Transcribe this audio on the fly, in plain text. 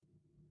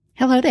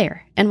Hello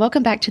there, and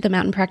welcome back to the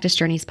Mountain Practice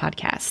Journeys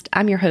podcast.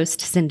 I'm your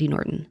host, Cindy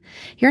Norton.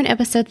 Here in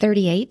episode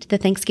 38, the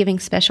Thanksgiving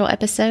special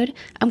episode,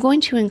 I'm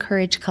going to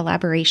encourage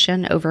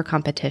collaboration over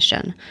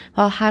competition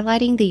while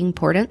highlighting the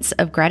importance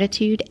of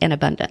gratitude and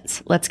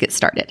abundance. Let's get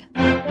started.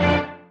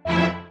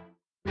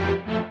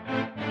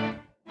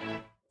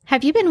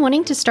 Have you been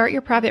wanting to start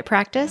your private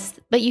practice,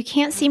 but you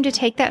can't seem to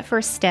take that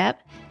first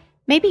step?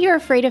 Maybe you're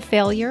afraid of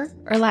failure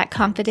or lack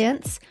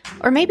confidence,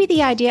 or maybe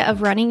the idea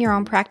of running your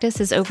own practice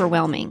is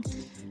overwhelming.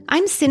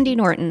 I'm Cindy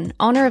Norton,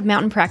 owner of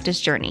Mountain Practice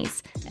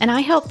Journeys, and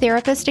I help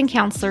therapists and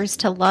counselors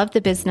to love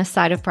the business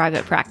side of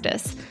private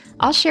practice.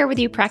 I'll share with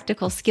you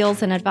practical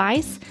skills and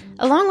advice,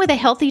 along with a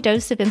healthy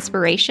dose of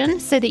inspiration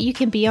so that you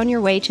can be on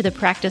your way to the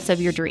practice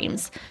of your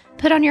dreams.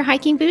 Put on your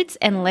hiking boots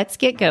and let's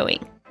get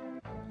going.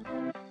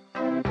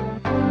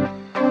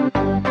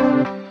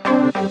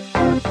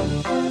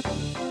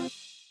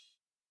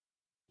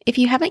 If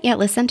you haven't yet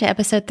listened to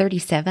episode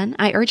 37,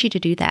 I urge you to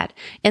do that.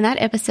 In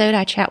that episode,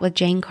 I chat with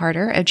Jane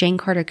Carter of Jane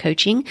Carter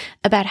Coaching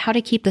about how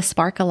to keep the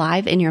spark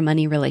alive in your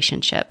money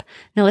relationship.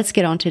 Now let's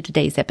get on to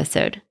today's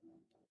episode.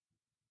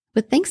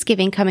 With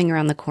Thanksgiving coming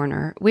around the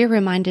corner, we're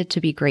reminded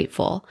to be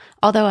grateful,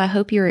 although I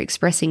hope you're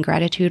expressing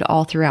gratitude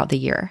all throughout the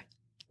year.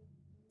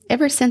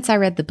 Ever since I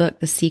read the book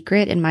The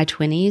Secret in my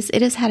 20s,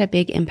 it has had a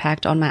big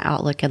impact on my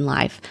outlook in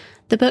life.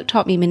 The book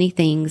taught me many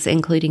things,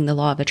 including the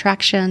law of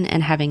attraction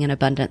and having an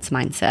abundance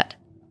mindset.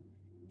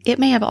 It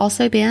may have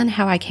also been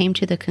how I came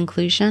to the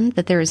conclusion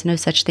that there is no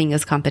such thing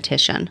as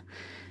competition.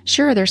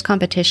 Sure, there's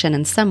competition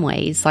in some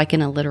ways, like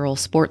in a literal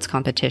sports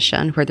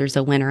competition where there's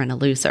a winner and a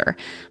loser,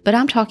 but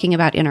I'm talking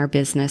about in our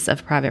business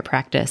of private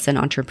practice and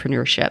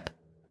entrepreneurship.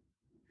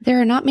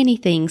 There are not many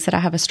things that I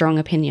have a strong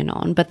opinion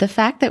on, but the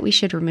fact that we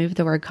should remove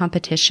the word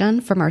competition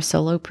from our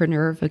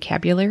solopreneur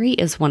vocabulary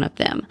is one of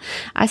them.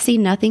 I see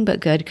nothing but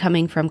good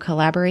coming from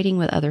collaborating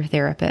with other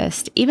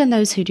therapists, even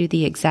those who do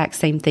the exact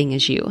same thing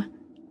as you.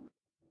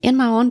 In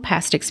my own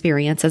past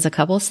experience as a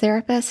couples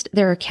therapist,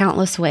 there are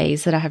countless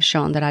ways that I have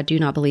shown that I do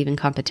not believe in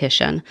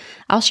competition.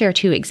 I'll share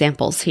 2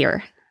 examples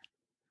here.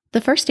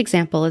 The first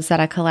example is that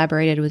I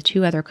collaborated with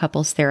 2 other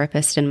couples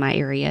therapists in my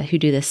area who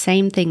do the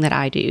same thing that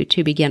I do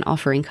to begin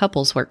offering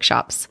couples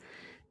workshops.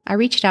 I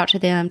reached out to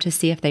them to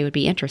see if they would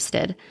be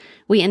interested.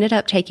 We ended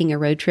up taking a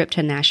road trip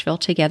to Nashville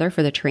together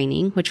for the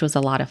training, which was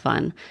a lot of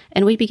fun,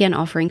 and we began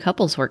offering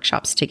couples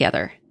workshops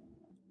together.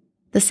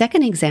 The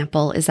second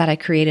example is that I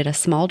created a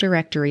small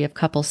directory of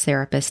couples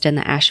therapists in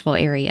the Asheville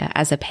area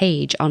as a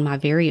page on my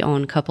very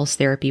own couples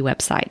therapy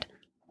website.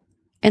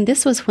 And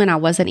this was when I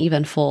wasn't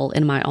even full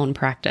in my own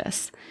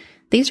practice.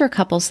 These are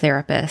couples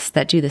therapists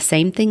that do the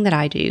same thing that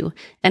I do,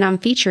 and I'm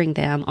featuring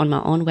them on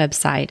my own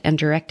website and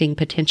directing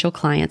potential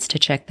clients to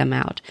check them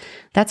out.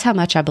 That's how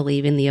much I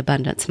believe in the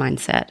abundance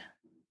mindset.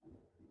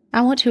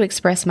 I want to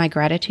express my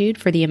gratitude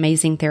for the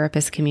amazing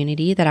therapist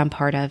community that I'm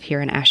part of here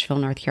in Asheville,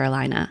 North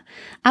Carolina.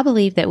 I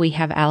believe that we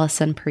have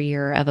Allison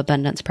Prieur of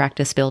Abundance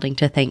Practice Building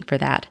to thank for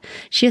that.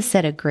 She has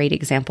set a great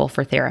example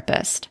for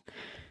therapists.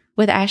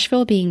 With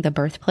Asheville being the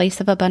birthplace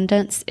of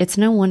abundance, it's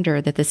no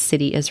wonder that this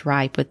city is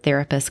ripe with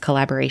therapist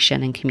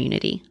collaboration and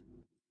community.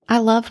 I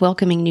love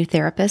welcoming new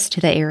therapists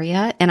to the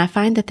area, and I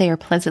find that they are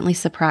pleasantly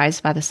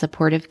surprised by the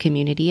supportive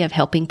community of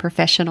helping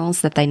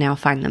professionals that they now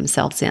find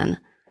themselves in.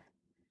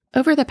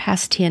 Over the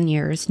past 10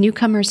 years,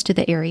 newcomers to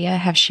the area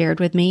have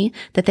shared with me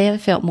that they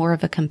have felt more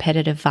of a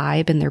competitive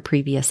vibe in their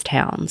previous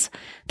towns.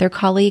 Their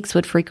colleagues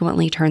would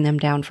frequently turn them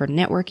down for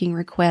networking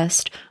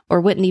requests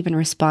or wouldn't even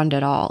respond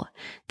at all.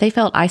 They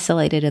felt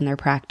isolated in their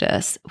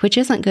practice, which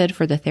isn't good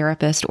for the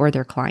therapist or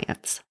their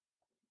clients.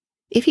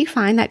 If you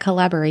find that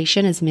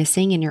collaboration is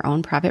missing in your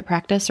own private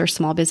practice or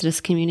small business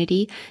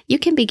community, you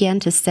can begin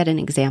to set an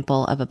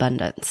example of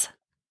abundance.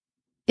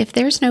 If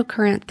there's no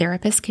current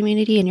therapist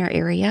community in your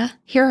area,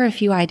 here are a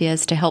few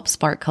ideas to help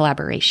spark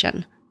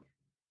collaboration.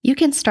 You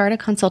can start a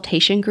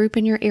consultation group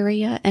in your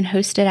area and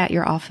host it at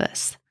your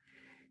office.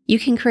 You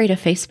can create a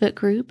Facebook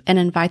group and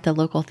invite the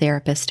local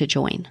therapist to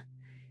join.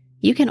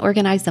 You can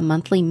organize a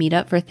monthly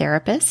meetup for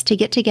therapists to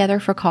get together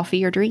for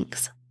coffee or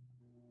drinks.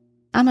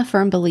 I'm a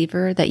firm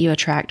believer that you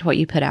attract what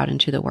you put out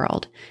into the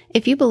world.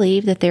 If you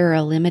believe that there are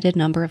a limited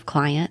number of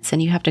clients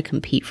and you have to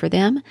compete for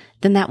them,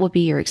 then that will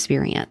be your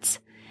experience.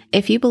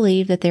 If you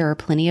believe that there are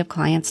plenty of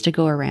clients to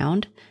go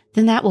around,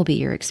 then that will be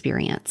your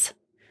experience.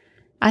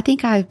 I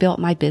think I have built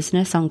my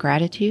business on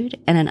gratitude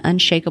and an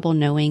unshakable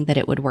knowing that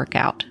it would work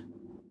out.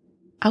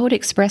 I would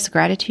express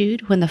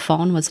gratitude when the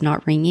phone was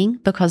not ringing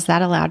because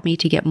that allowed me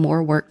to get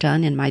more work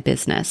done in my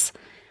business,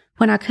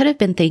 when I could have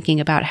been thinking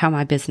about how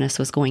my business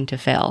was going to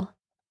fail.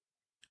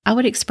 I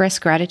would express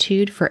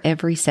gratitude for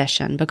every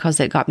session because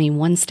it got me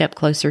one step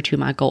closer to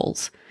my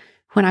goals,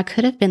 when I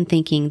could have been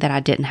thinking that I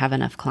didn't have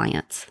enough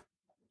clients.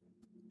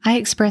 I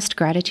expressed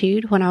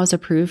gratitude when I was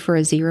approved for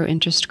a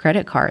zero-interest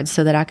credit card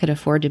so that I could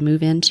afford to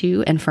move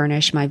into and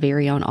furnish my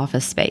very own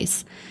office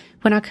space,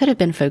 when I could have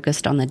been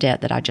focused on the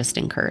debt that I just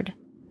incurred.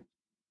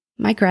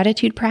 My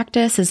gratitude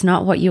practice is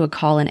not what you would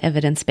call an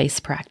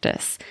evidence-based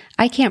practice.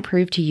 I can't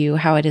prove to you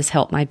how it has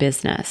helped my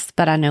business,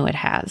 but I know it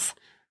has.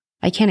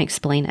 I can't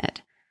explain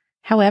it.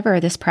 However,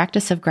 this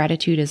practice of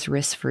gratitude is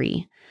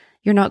risk-free.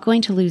 You're not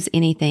going to lose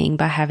anything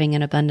by having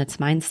an abundance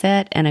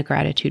mindset and a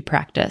gratitude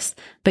practice,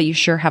 but you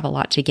sure have a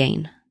lot to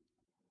gain.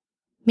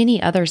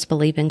 Many others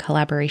believe in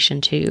collaboration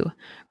too.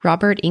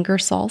 Robert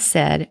Ingersoll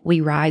said,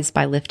 "We rise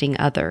by lifting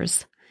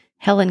others."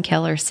 Helen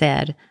Keller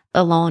said,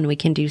 "Alone we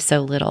can do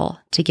so little,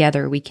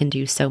 together we can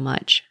do so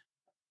much."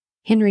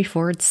 Henry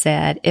Ford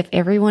said, "If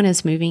everyone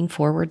is moving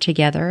forward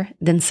together,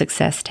 then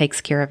success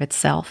takes care of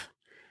itself."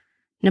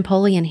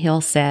 Napoleon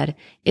Hill said,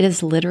 "It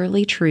is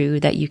literally true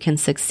that you can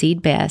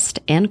succeed best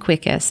and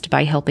quickest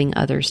by helping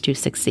others to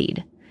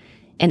succeed."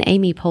 And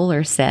Amy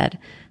Poehler said,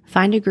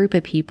 "Find a group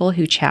of people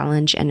who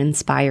challenge and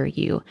inspire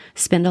you,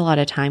 spend a lot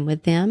of time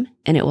with them,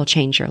 and it will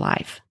change your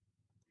life."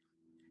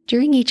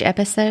 During each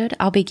episode,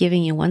 I'll be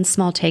giving you one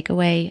small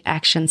takeaway,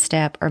 action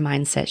step, or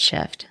mindset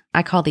shift.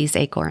 I call these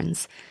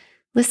acorns.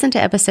 Listen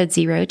to episode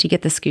 0 to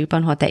get the scoop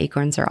on what the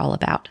acorns are all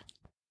about.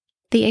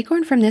 The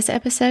acorn from this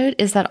episode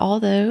is that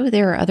although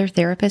there are other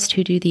therapists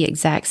who do the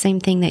exact same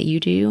thing that you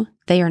do,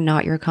 they are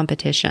not your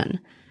competition.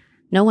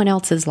 No one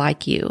else is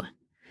like you.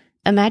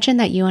 Imagine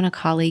that you and a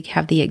colleague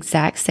have the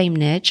exact same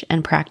niche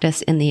and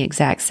practice in the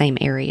exact same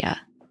area.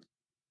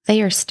 They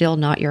are still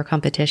not your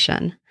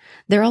competition.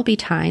 There will be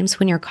times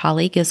when your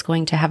colleague is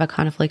going to have a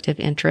conflict of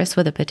interest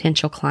with a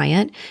potential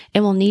client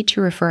and will need to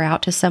refer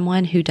out to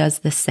someone who does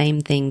the same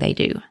thing they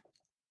do.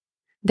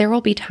 There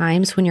will be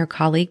times when your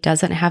colleague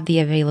doesn't have the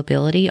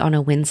availability on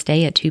a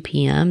Wednesday at 2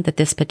 p.m. that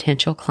this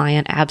potential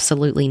client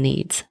absolutely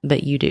needs,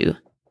 but you do.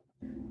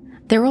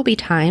 There will be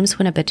times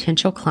when a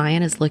potential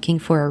client is looking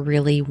for a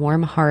really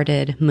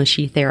warm-hearted,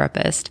 mushy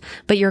therapist,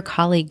 but your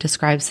colleague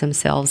describes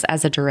themselves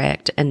as a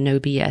direct and no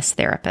BS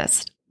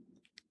therapist.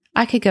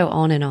 I could go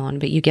on,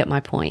 but you get my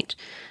point.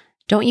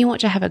 Don't you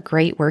want to have a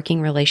great working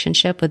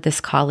relationship with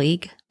this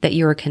colleague that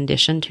you are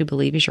conditioned to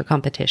believe is your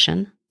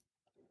competition?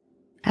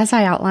 As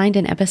I outlined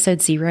in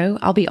episode 0,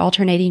 I'll be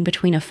alternating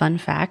between a fun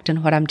fact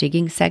and what I'm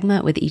digging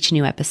segment with each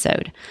new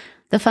episode.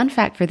 The fun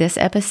fact for this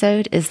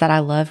episode is that I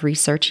love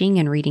researching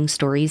and reading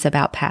stories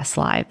about past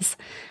lives.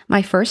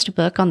 My first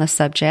book on the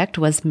subject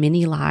was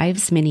Many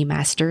Lives, Many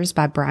Masters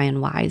by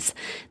Brian Weiss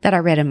that I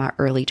read in my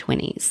early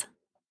 20s.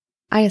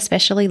 I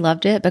especially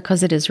loved it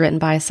because it is written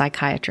by a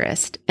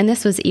psychiatrist, and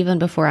this was even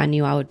before I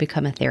knew I would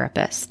become a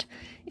therapist.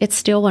 It's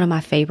still one of my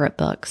favorite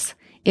books.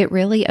 It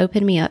really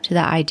opened me up to the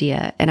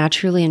idea, and I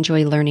truly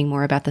enjoy learning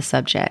more about the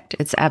subject.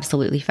 It's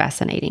absolutely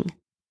fascinating.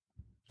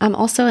 I'm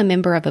also a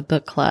member of a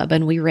book club,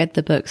 and we read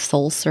the book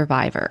Soul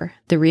Survivor,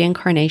 The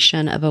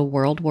Reincarnation of a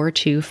World War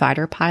II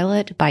Fighter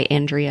Pilot by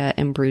Andrea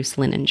and Bruce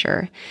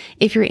Leninger.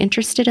 If you're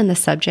interested in the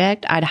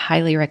subject, I'd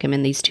highly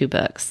recommend these 2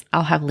 books.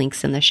 I'll have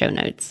links in the show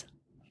notes.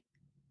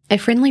 A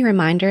friendly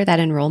reminder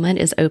that enrollment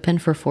is open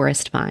for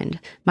Forest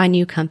Mind, my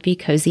new comfy,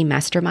 cozy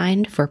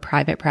mastermind for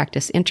private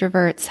practice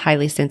introverts,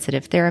 highly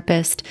sensitive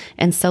therapists,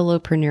 and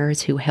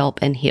solopreneurs who help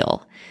and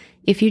heal.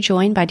 If you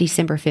join by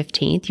December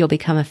 15th, you'll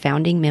become a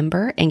founding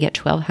member and get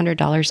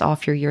 $1,200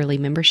 off your yearly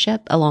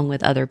membership, along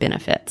with other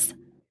benefits.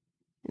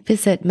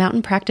 Visit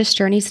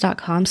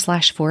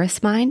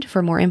mountainpracticejourneys.com/forestmind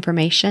for more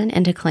information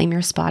and to claim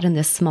your spot in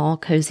this small,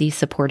 cozy,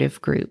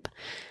 supportive group.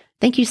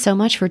 Thank you so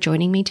much for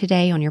joining me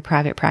today on your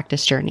private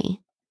practice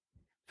journey.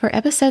 For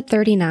episode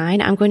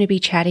 39, I'm going to be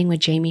chatting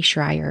with Jamie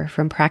Schreier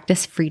from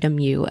Practice Freedom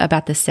U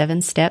about the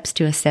 7 steps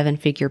to a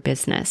 7-figure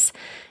business.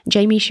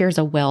 Jamie shares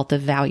a wealth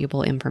of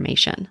valuable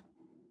information.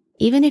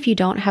 Even if you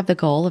don't have the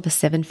goal of a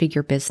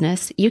 7-figure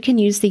business, you can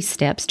use these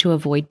steps to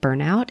avoid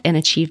burnout and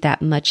achieve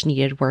that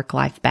much-needed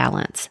work-life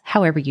balance,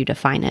 however you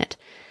define it.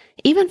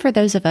 Even for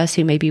those of us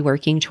who may be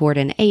working toward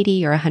an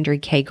 80 or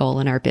 100K goal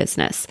in our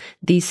business,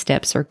 these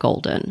steps are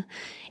golden.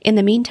 In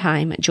the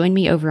meantime, join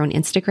me over on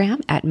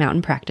Instagram at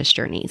Mountain Practice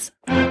Journeys.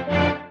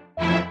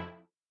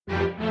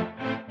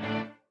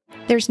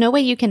 There's no way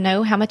you can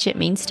know how much it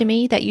means to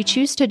me that you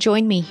choose to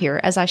join me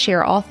here as I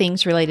share all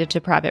things related to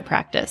private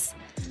practice.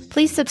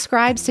 Please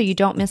subscribe so you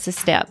don't miss a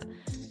step.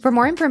 For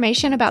more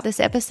information about this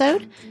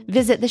episode,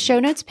 visit the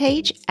show notes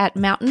page at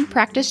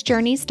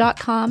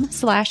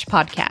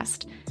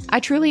mountainpracticejourneys.com/podcast. I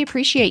truly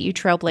appreciate you,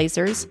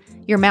 trailblazers.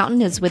 Your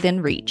mountain is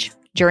within reach.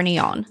 Journey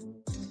on.